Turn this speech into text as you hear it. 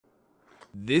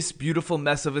This beautiful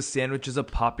mess of a sandwich is a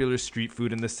popular street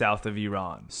food in the south of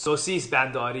Iran. Sosis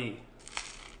bandari.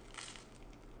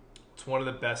 It's one of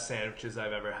the best sandwiches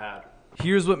I've ever had.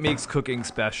 Here's what makes cooking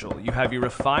special. You have your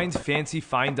refined, fancy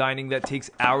fine dining that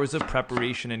takes hours of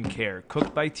preparation and care,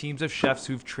 cooked by teams of chefs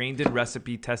who've trained and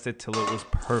recipe tested till it was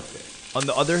perfect. On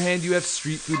the other hand, you have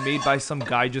street food made by some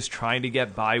guy just trying to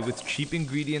get by with cheap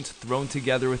ingredients thrown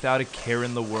together without a care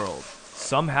in the world.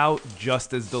 Somehow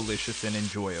just as delicious and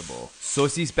enjoyable.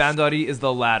 Sosis bandari is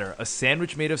the latter, a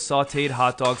sandwich made of sauteed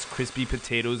hot dogs, crispy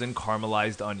potatoes, and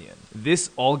caramelized onion.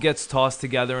 This all gets tossed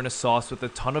together in a sauce with a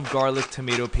ton of garlic,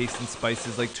 tomato paste, and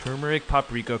spices like turmeric,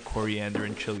 paprika, coriander,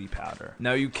 and chili powder.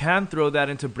 Now you can throw that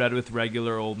into bread with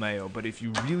regular old mayo, but if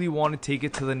you really want to take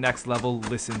it to the next level,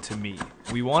 listen to me.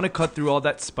 We want to cut through all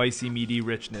that spicy, meaty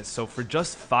richness, so for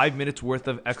just 5 minutes worth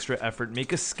of extra effort,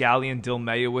 make a scallion dill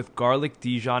mayo with garlic,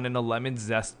 Dijon, and a lemon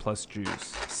zest plus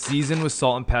juice. Season with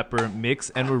salt and pepper, mix,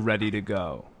 and we're ready to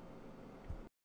go.